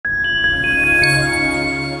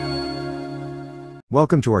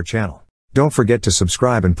Welcome to our channel. Don't forget to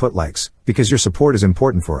subscribe and put likes, because your support is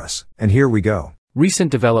important for us. And here we go. Recent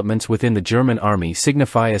developments within the German army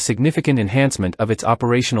signify a significant enhancement of its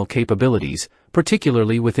operational capabilities,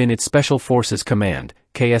 particularly within its Special Forces Command,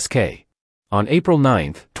 KSK. On April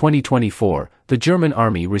 9, 2024, the German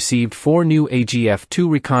army received 4 new AGF-2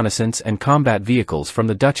 reconnaissance and combat vehicles from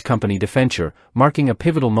the Dutch company Defenture, marking a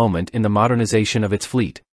pivotal moment in the modernization of its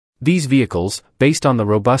fleet. These vehicles, based on the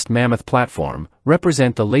robust Mammoth platform,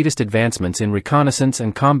 represent the latest advancements in reconnaissance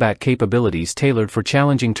and combat capabilities tailored for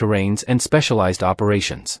challenging terrains and specialized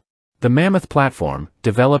operations. The Mammoth platform,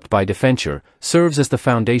 developed by Defenture, serves as the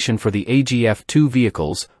foundation for the AGF-2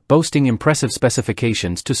 vehicles, boasting impressive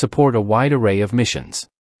specifications to support a wide array of missions.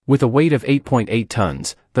 With a weight of 8.8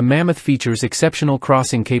 tons, the Mammoth features exceptional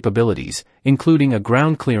crossing capabilities, including a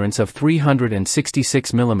ground clearance of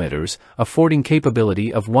 366 mm, a fording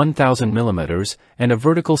capability of 1,000 mm, and a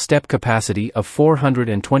vertical step capacity of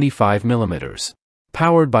 425 mm.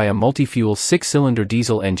 Powered by a multi-fuel 6-cylinder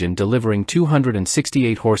diesel engine delivering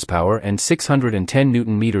 268 horsepower and 610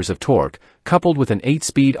 Nm of torque, coupled with an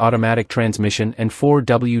 8-speed automatic transmission and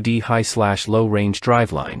 4WD high/low range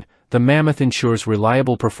driveline, the Mammoth ensures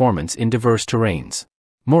reliable performance in diverse terrains.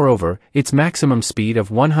 Moreover, its maximum speed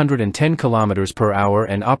of 110 km/h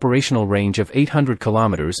and operational range of 800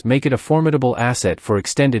 km make it a formidable asset for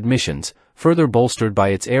extended missions, further bolstered by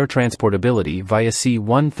its air transportability via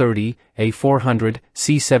C-130, A-400,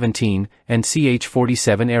 C-17, and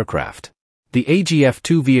CH-47 aircraft. The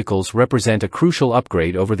AGF-2 vehicles represent a crucial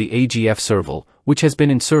upgrade over the AGF Serval, which has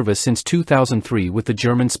been in service since 2003 with the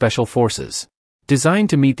German Special Forces. Designed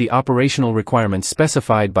to meet the operational requirements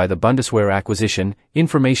specified by the Bundeswehr Acquisition,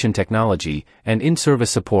 Information Technology, and In-Service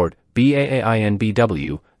Support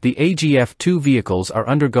 (BAAINBW), the AGF-2 vehicles are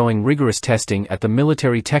undergoing rigorous testing at the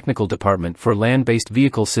Military Technical Department for Land-Based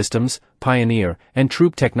Vehicle Systems, Pioneer, and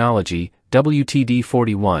Troop Technology,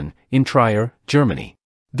 WTD-41, in Trier, Germany.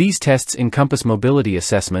 These tests encompass mobility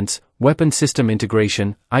assessments, weapon system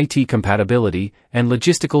integration, IT compatibility, and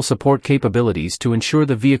logistical support capabilities to ensure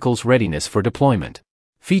the vehicle's readiness for deployment.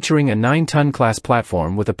 Featuring a 9-ton class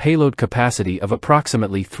platform with a payload capacity of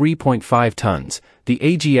approximately 3.5 tons, the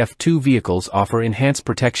AGF-2 vehicles offer enhanced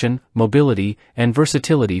protection, mobility, and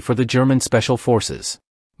versatility for the German Special Forces.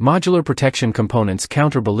 Modular protection components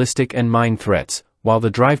counter ballistic and mine threats, while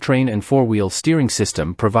the drivetrain and four-wheel steering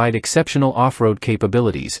system provide exceptional off-road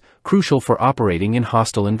capabilities, crucial for operating in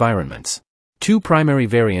hostile environments. 2 primary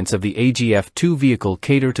variants of the AGF-2 vehicle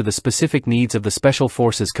cater to the specific needs of the Special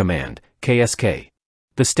Forces Command, KSK.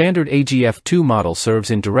 The standard AGF-2 model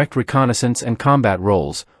serves in direct reconnaissance and combat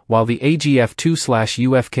roles, while the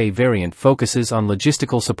AGF-2/UFK variant focuses on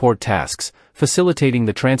logistical support tasks, facilitating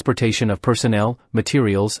the transportation of personnel,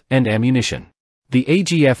 materials, and ammunition. The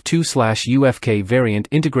AGF-2/UFK variant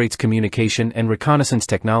integrates communication and reconnaissance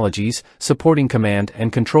technologies, supporting command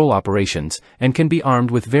and control operations, and can be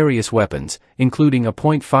armed with various weapons, including a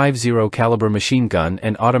 .50 caliber machine gun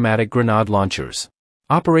and automatic grenade launchers.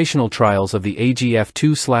 Operational trials of the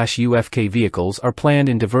AGF-2/UFK vehicles are planned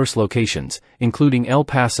in diverse locations, including El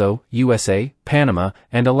Paso, USA, Panama,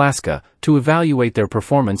 and Alaska, to evaluate their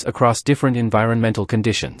performance across different environmental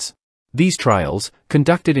conditions. These trials,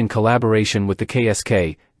 conducted in collaboration with the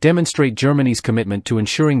KSK, demonstrate Germany's commitment to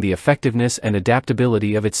ensuring the effectiveness and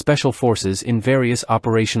adaptability of its special forces in various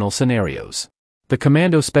operational scenarios. The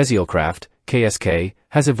Kommando Spezialkraft, KSK,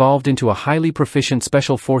 has evolved into a highly proficient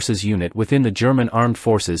special forces unit within the German armed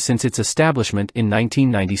forces since its establishment in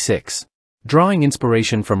 1996. Drawing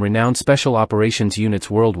inspiration from renowned special operations units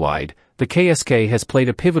worldwide, the KSK has played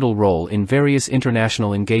a pivotal role in various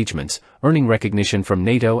international engagements, earning recognition from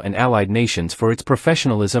NATO and allied nations for its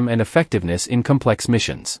professionalism and effectiveness in complex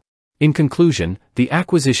missions. In conclusion, the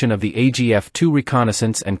acquisition of the AGF-2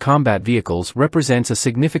 reconnaissance and combat vehicles represents a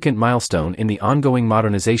significant milestone in the ongoing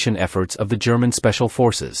modernization efforts of the German Special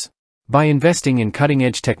Forces. By investing in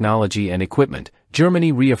cutting-edge technology and equipment,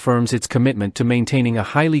 Germany reaffirms its commitment to maintaining a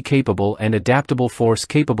highly capable and adaptable force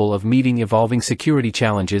capable of meeting evolving security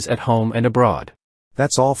challenges at home and abroad.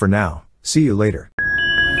 That's all for now. See you later.